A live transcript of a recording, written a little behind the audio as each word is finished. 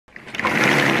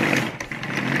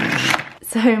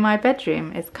So my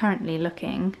bedroom is currently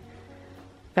looking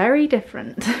very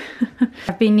different.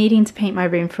 I've been needing to paint my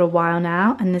room for a while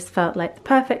now, and this felt like the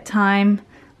perfect time.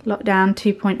 Lockdown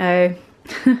 2.0.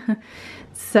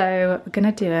 So we're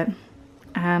gonna do it,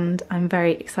 and I'm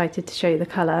very excited to show you the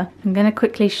colour. I'm gonna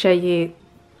quickly show you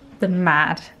the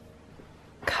mad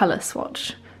colour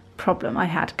swatch problem I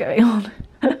had going on.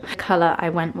 Colour I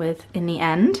went with in the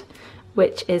end,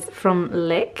 which is from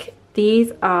Lick.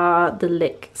 These are the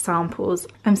Lick samples.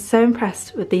 I'm so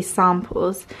impressed with these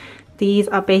samples. These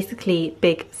are basically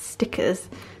big stickers,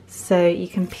 so you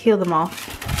can peel them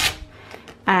off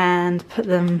and put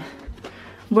them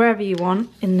wherever you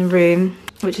want in the room,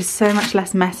 which is so much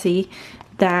less messy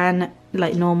than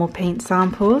like normal paint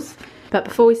samples. But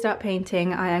before we start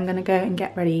painting, I am gonna go and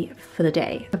get ready for the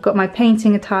day. I've got my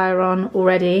painting attire on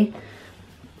already.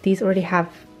 These already have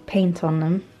paint on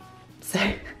them, so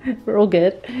we're all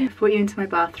good. I've brought you into my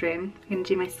bathroom. I'm gonna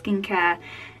do my skincare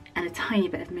and a tiny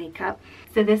bit of makeup.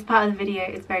 So this part of the video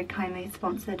is very kindly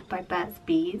sponsored by Burt's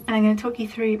Bees, and I'm going to talk you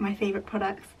through my favourite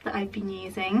products that I've been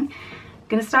using. I'm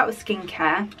going to start with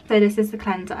skincare. So this is the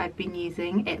cleanser I've been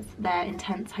using. It's their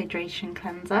Intense Hydration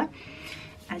Cleanser.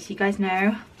 As you guys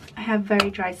know, I have very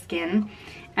dry skin,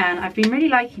 and I've been really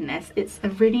liking this. It's a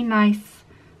really nice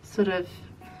sort of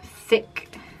thick,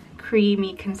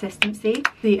 creamy consistency.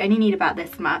 So you only need about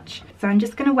this much. So I'm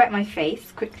just going to wet my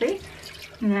face quickly,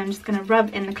 and then I'm just going to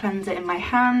rub in the cleanser in my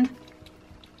hand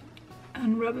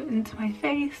and rub it into my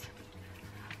face.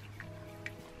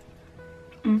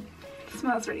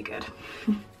 Smells really good.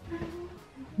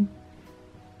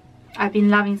 I've been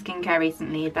loving skincare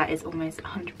recently that is almost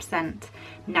 100%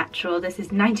 natural. This is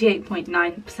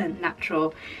 98.9%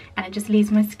 natural, and it just leaves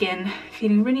my skin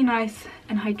feeling really nice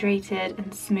and hydrated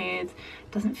and smooth.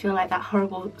 Doesn't feel like that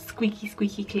horrible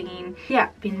squeaky clean. Yeah,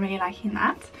 been really liking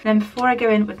that. Then before I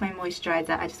go in with my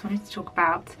moisturizer, I just wanted to talk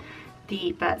about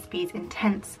the Burt's Bees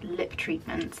Intense Lip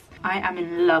Treatments. I am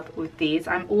in love with these.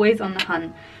 I'm always on the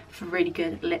hunt for really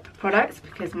good lip products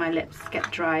because my lips get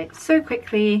dry so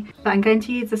quickly. But I'm going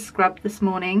to use the scrub this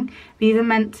morning. These are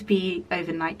meant to be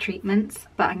overnight treatments,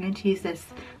 but I'm going to use this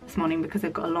morning because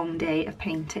I've got a long day of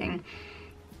painting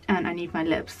and I need my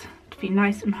lips to be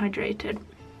nice and hydrated.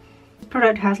 The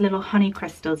product has little honey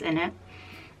crystals in it,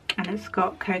 and it's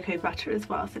got cocoa butter as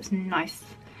well, so it's nice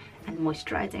and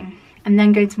moisturizing. I'm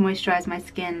then going to moisturize my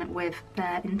skin with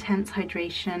their Intense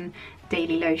Hydration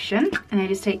Daily Lotion, and I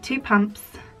just take 2 pumps,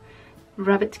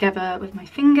 rub it together with my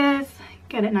fingers,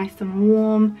 get it nice and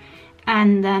warm,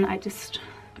 and then I just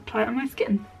apply it on my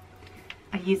skin.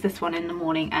 I use this one in the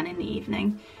morning and in the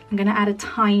evening. I'm going to add a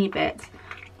tiny bit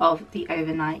of the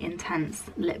Overnight Intense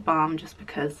Lip Balm just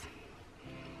because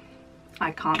I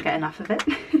can't get enough of it.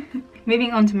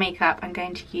 Moving on to makeup, I'm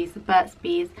going to use the Burt's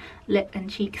Bees Lip and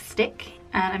Cheek Stick,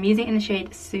 and I'm using it in the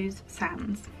shade Suze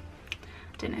Sands.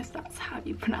 I don't know if that's how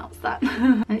you pronounce that.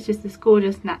 And it's just this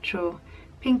gorgeous natural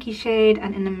pinky shade,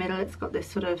 and in the middle it's got this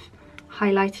sort of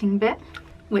highlighting bit,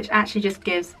 which actually just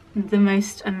gives the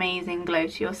most amazing glow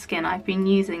to your skin. I've been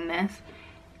using this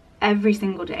every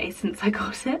single day since I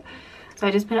got it. So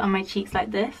I just put it on my cheeks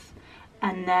like this,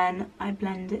 and then I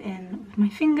blend it in with my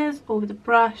fingers or with a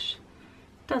brush.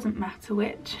 Doesn't matter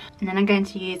which. And then I'm going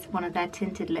to use one of their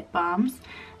tinted lip balms.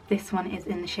 This one is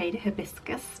in the shade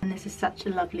Hibiscus, and this is such a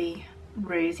lovely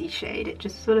rosy shade. It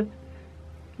just sort of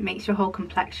makes your whole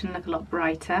complexion look a lot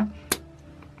brighter,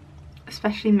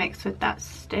 especially mixed with that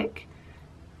stick.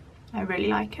 I really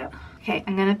like it. Okay,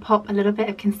 I'm going to pop a little bit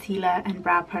of concealer and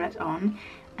brow product on,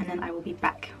 and then I will be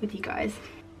back with you guys.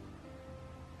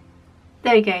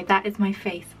 There we go, that is my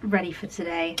face ready for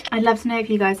today. I'd love to know if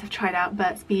you guys have tried out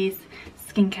Burt's Bees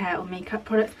skincare or makeup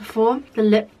products before. The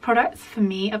lip products for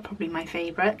me are probably my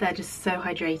favourite. They're just so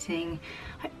hydrating.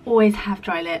 I always have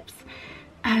dry lips,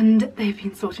 and they've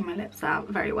been sorting my lips out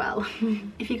very well.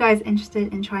 If you guys are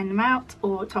interested in trying them out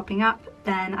or topping up,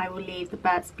 then I will leave the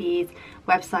Burt's Bees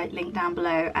website link down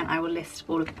below, and I will list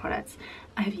all of the products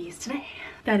I have used today.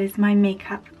 That is my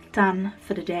makeup done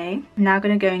for the day. I'm now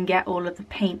going to go and get all of the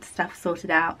paint stuff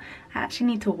sorted out. I actually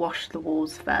need to wash the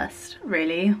walls first,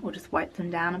 really, or just wipe them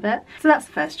down a bit. So that's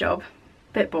the first job.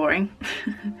 Bit boring,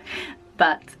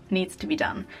 but needs to be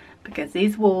done because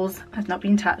these walls have not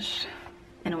been touched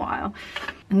in a while.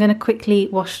 I'm going to quickly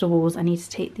wash the walls. I need to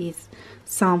take these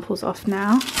samples off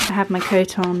now. I have my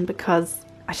coat on because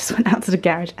I just went out to the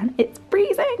garage and it's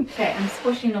freezing. Okay, I'm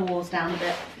squishing the walls down a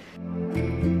bit.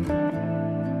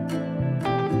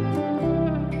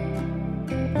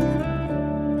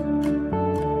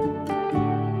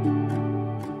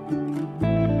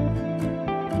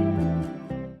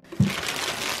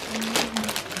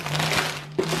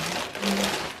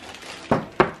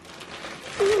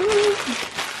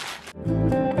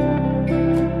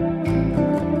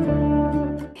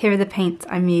 Here are the paints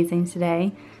I'm using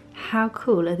today. How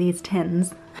cool are these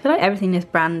tins? I feel like everything this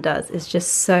brand does is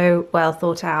just so well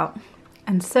thought out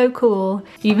and so cool.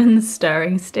 Even the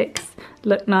stirring sticks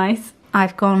look nice.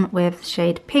 I've gone with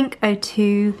shade Pink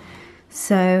 02,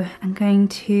 so I'm going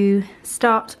to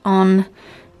start on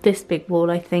this big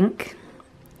wall, I think,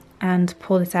 and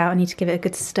pour this out. I need to give it a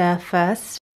good stir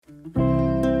first.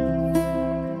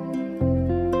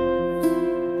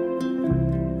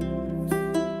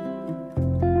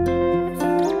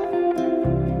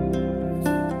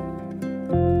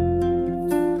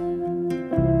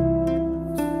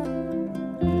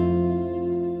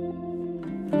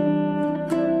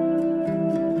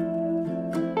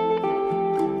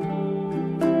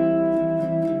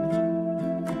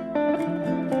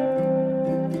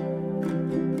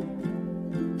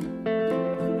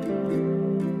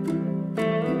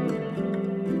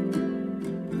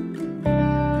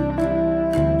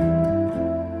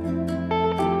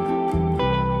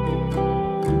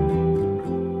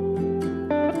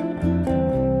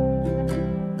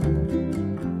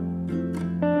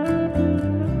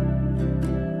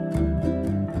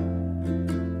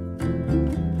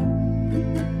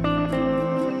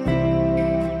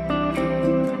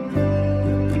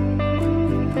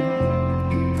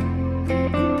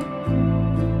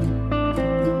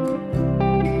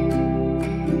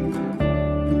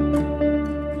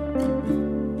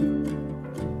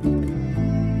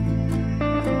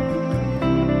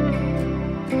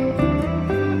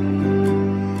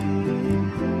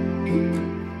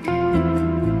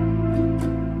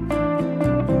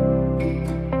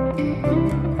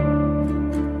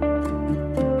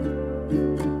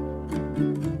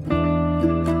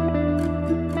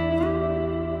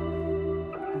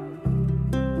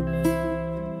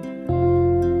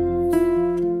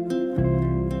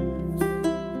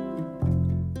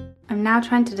 I'm now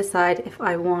trying to decide if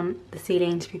I want the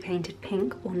ceiling to be painted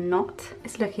pink or not.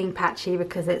 It's looking patchy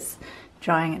because it's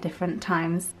drying at different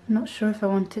times. I'm not sure if I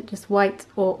want it just white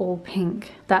or all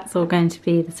pink. That's all going to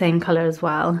be the same colour as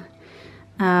well.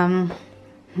 Not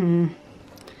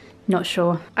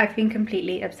sure. I've been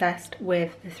completely obsessed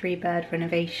with the 3-bed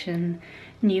renovation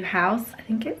new house. I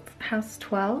think it's house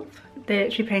 12. They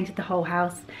literally painted the whole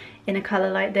house in a colour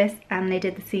like this, and they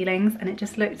did the ceilings, and it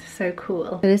just looked so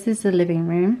cool. So this is the living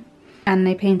room, and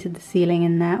they painted the ceiling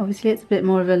in there. Obviously it's a bit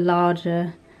more of a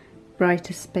larger,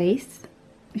 brighter space.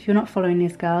 If you're not following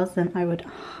these girls, then I would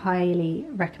highly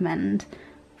recommend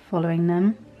following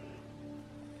them.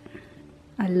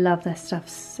 I love their stuff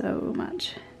so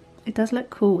much. It does look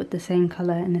cool with the same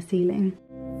colour in the ceiling.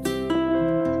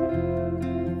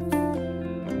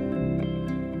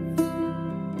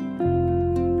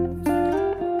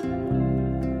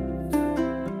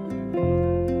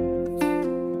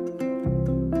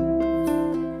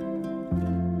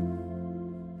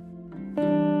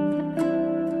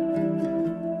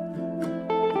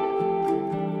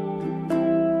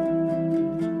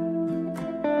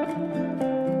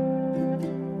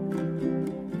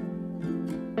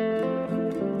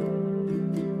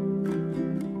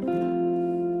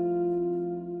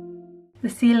 The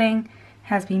ceiling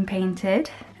has been painted.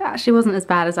 It actually wasn't as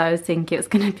bad as I was thinking it was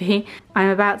going to be. I'm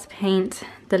about to paint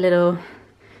the little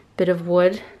bit of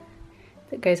wood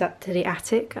that goes up to the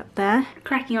attic up there.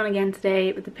 Cracking on again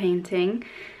today with the painting.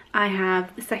 I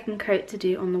have the second coat to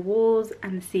do on the walls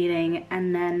and the ceiling,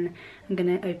 and then I'm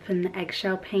going to open the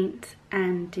eggshell paint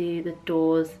and do the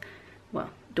doors, well,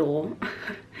 door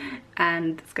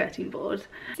and skirting board.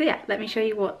 So yeah, let me show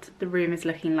you what the room is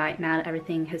looking like now that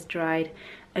everything has dried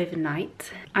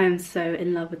overnight. I am so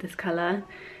in love with this colour.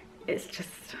 It's just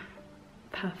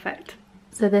perfect.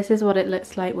 So this is what it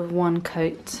looks like with one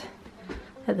coat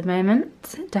at the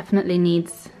moment. It definitely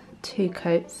needs 2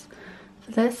 coats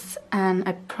for this, and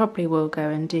I probably will go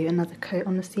and do another coat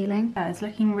on the ceiling. It's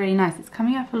looking really nice. It's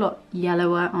coming up a lot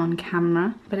yellower on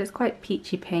camera, but it's quite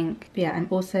peachy pink. But yeah, I'm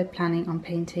also planning on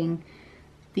painting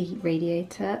the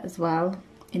radiator as well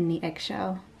in the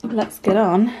eggshell. Let's get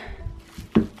on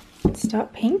and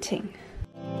start painting.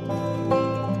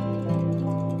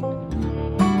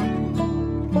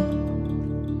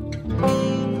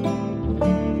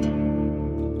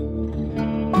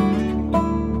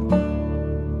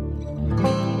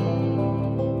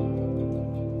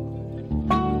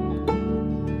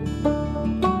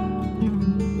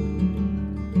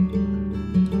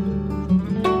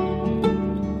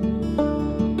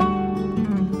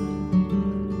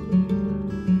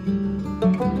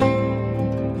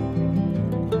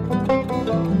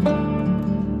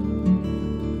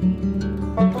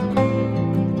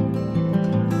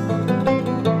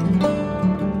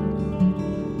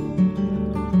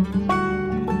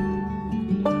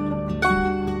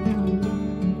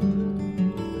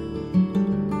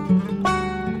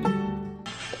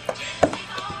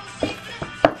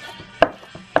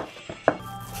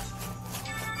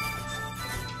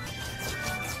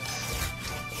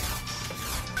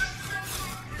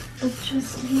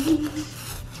 Trust me.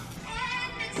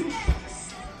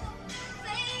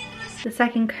 The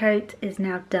second coat is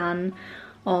now done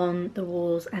on the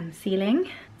walls and ceiling.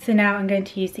 So now I'm going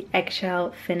to use the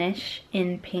eggshell finish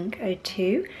in pink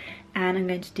 02, and I'm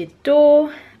going to do the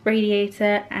door,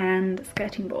 radiator and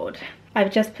skirting board.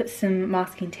 I've just put some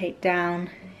masking tape down.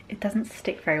 It doesn't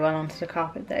stick very well onto the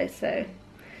carpet though, so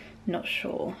not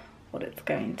sure what it's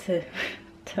going to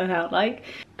turn out like.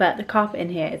 But the carpet in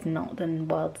here is not the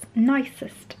world's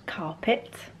nicest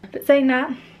carpet. But saying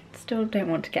that, still don't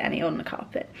want to get any on the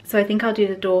carpet. So I think I'll do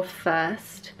the door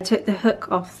first. I took the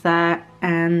hook off there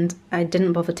and I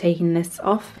didn't bother taking this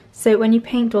off. So when you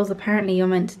paint doors, apparently you're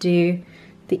meant to do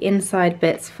the inside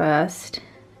bits first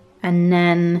and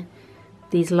then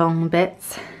these long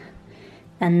bits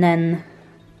and then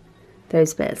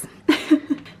those bits.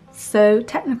 So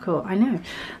technical, I know.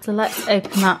 So let's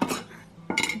open up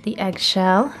the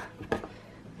eggshell.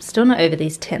 Still not over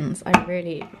these tins. I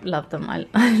really love them. I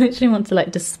literally want to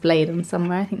like display them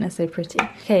somewhere. I think they're so pretty.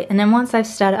 Okay, and then once I've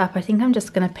stirred it up, I think I'm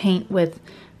just gonna paint with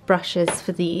brushes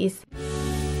for these.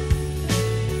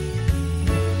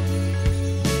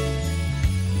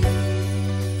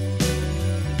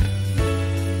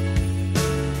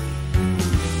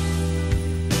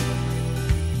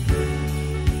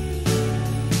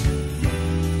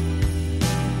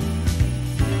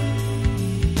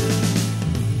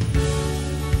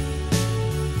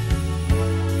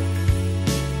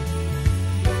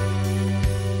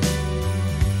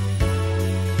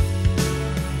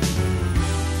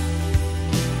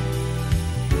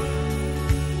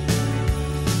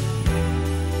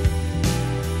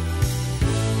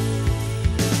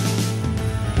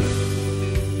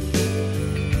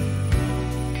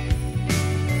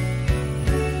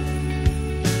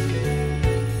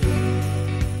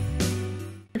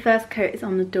 The first coat is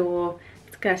on the door,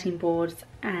 skirting boards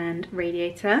and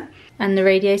radiator. And the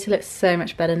radiator looks so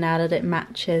much better now that it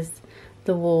matches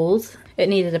the walls. It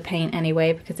needed a paint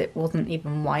anyway because it wasn't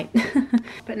even white.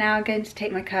 But now I'm going to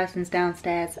take my curtains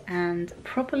downstairs and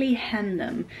properly hem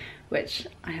them, which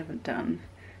I haven't done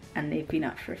and they've been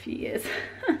up for a few years.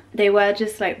 They were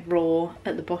just like raw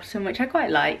at the bottom, which I quite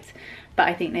liked, but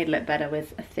I think they'd look better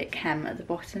with a thick hem at the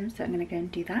bottom, so I'm gonna go and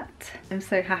do that. I'm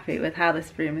so happy with how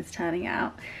this room is turning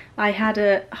out. I had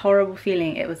a horrible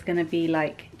feeling it was gonna be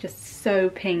like just so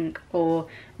pink or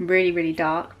really, really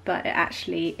dark, but it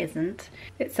actually isn't.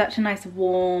 It's such a nice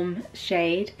warm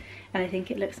shade, and I think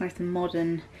it looks nice and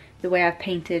modern the way I've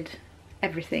painted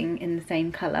everything in the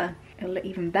same colour. It'll look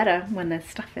even better when there's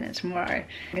stuff in it tomorrow.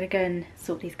 I'm gonna go and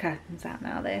sort these curtains out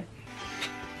now though.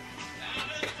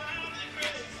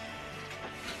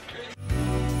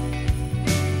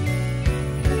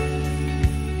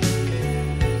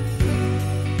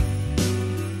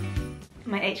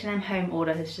 My H&M Home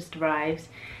order has just arrived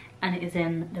and it is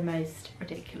in the most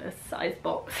ridiculous size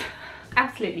box.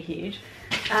 Absolutely huge.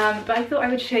 But I thought I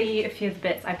would show you a few of the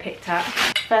bits I picked up.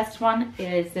 First one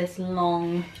is this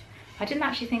long, I didn't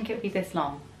actually think it would be this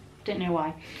long, don't know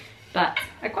why, but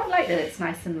I quite like that it's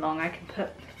nice and long. I can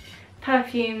put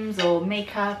perfumes or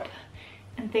makeup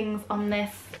and things on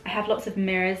this. I have lots of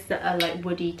mirrors that are like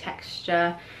woody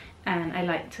texture, and I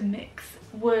like to mix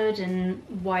wood and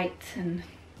white and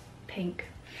pink,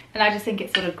 and I just think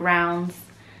it sort of grounds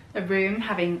a room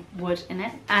having wood in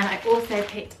it. And I also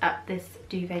picked up this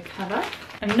duvet cover.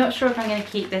 I'm not sure if I'm going to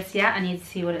keep this yet. I need to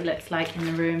see what it looks like in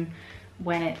the room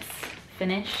when it's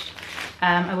finished.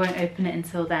 I won't open it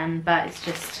until then, but it's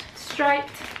just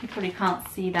striped. You probably can't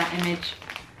see that image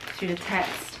through the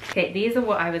text. Okay, these are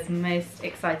what I was most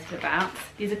excited about.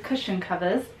 These are cushion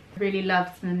covers. I really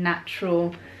loved the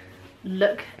natural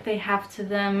look they have to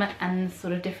them and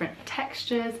sort of different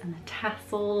textures and the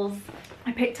tassels.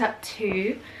 I picked up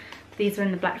two. These were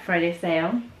in the Black Friday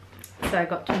sale, so I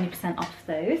got 20% off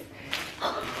those.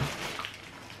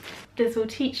 This will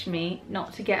teach me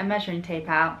not to get a measuring tape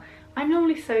out. I'm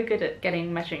normally so good at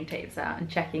getting measuring tapes out and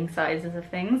checking sizes of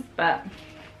things, but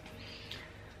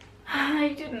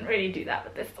I didn't really do that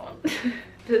with this one.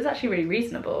 But it's actually really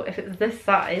reasonable if it's this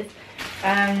size.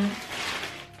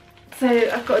 So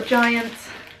I've got a giant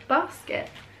basket.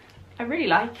 I really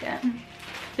like it.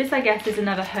 This, I guess, is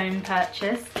another home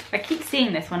purchase. I keep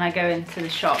seeing this when I go into the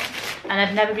shop and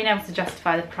I've never been able to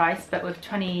justify the price, but with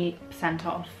 20%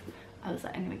 off, I was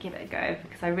like, I'm gonna give it a go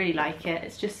because I really like it.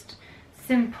 It's just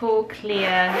simple,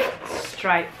 clear,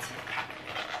 striped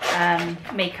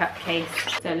makeup case.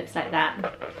 So it looks like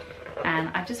that. And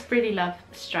I just really love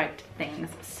striped things.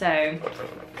 So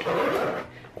I'm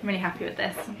really happy with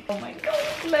this. Oh my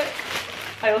god, look.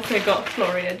 I also got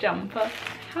Floria a jumper.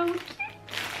 How cute.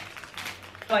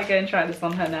 I might go and try this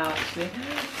on her now actually.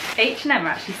 H&M are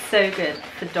actually so good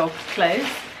for dog clothes.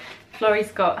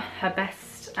 Florrie's got her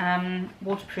best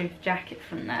waterproof jacket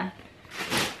from there.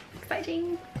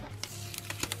 Exciting!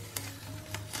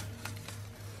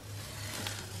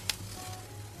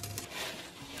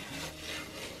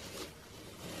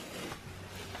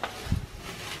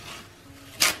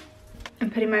 I'm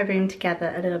putting my room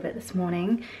together a little bit this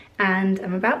morning and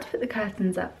I'm about to put the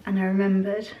curtains up, and I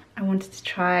remembered I wanted to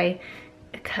try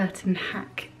a curtain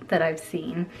hack that I've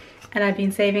seen, and I've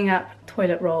been saving up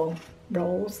toilet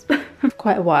rolls for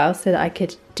quite a while so that I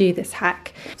could do this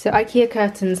hack. So IKEA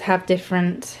curtains have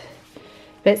different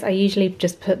bits. I usually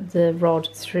just put the rod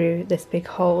through this big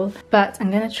hole, but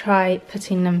I'm going to try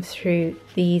putting them through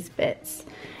these bits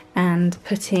and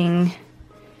putting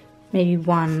maybe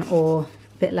one or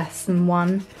a bit less than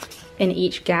one in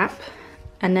each gap,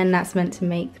 and then that's meant to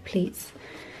make the pleats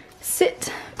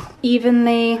sit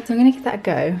evenly. So I'm going to give that a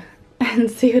go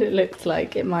and see what it looks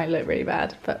like. It might look really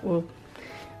bad, but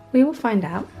we will find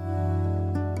out.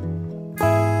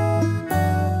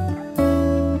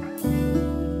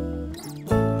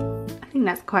 I think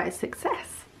that's quite a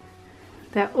success.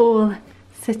 They're all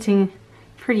sitting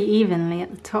pretty evenly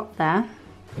at the top there.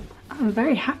 I'm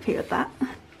very happy with that.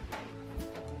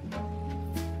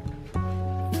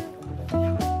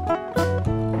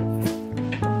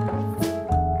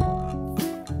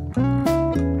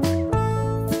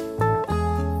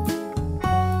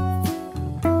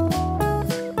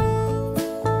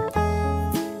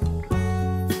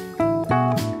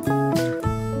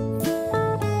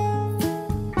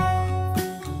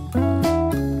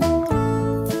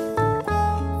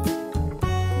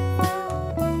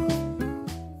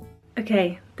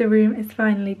 Okay, the room is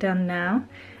finally done now.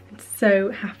 I'm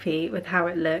so happy with how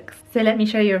it looks. So let me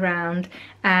show you around,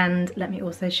 and let me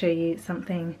also show you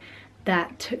something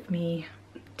that took me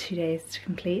 2 days to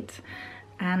complete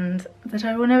and that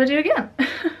I will never do again.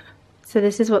 So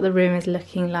this is what the room is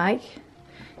looking like.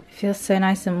 It feels so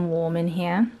nice and warm in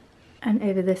here. And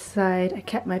over this side I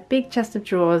kept my big chest of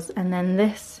drawers, and then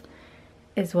this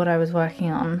is what I was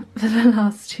working on for the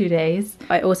last 2 days.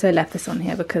 I also left this on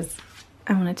here because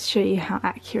I wanted to show you how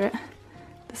accurate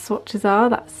the swatches are.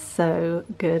 That's so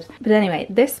good. But anyway,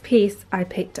 this piece I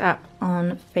picked up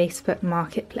on Facebook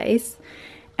Marketplace,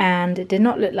 and it did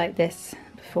not look like this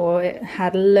before. It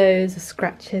had loads of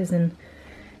scratches and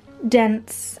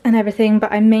dents and everything,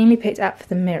 but I mainly picked it up for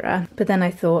the mirror. But then I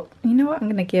thought, you know what, I'm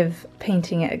gonna give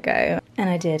painting it a go.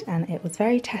 And I did, and it was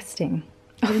very testing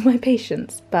of my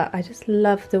patience, but I just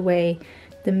love the way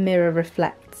the mirror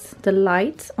reflects the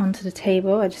light onto the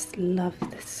table. I just love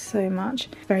this so much.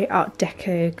 Very Art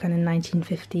Deco, kind of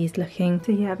 1950s looking.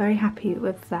 So yeah, very happy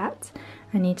with that.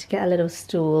 I need to get a little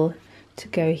stool to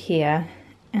go here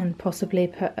and possibly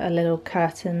put a little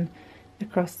curtain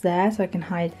across there so I can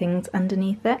hide things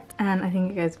underneath it. And I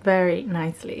think it goes very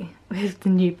nicely with the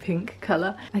new pink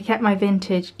colour. I kept my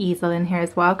vintage easel in here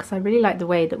as well because I really like the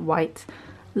way that white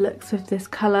looks with this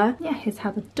colour. Yeah, here's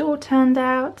how the door turned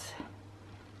out.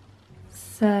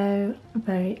 So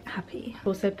very happy.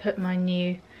 Also put my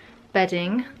new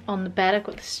bedding on the bed. I've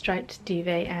got the striped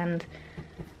duvet and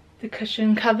the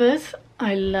cushion covers.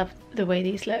 I love the way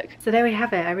these look. So there we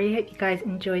have it. I really hope you guys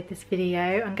enjoyed this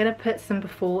video. I'm gonna put some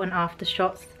before and after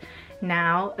shots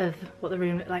now of what the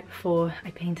room looked like before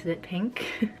I painted it pink.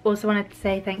 Also wanted to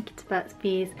say thank you to Burt's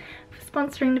Bees for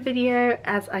sponsoring the video.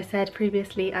 As I said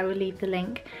previously, I will leave the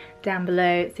link down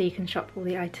below so you can shop all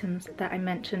the items that I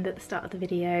mentioned at the start of the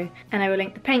video, and I will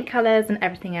link the paint colours and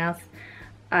everything else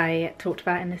I talked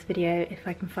about in this video if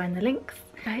I can find the links.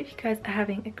 I hope you guys are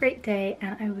having a great day,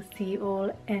 and I will see you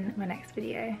all in my next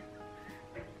video.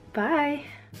 Bye!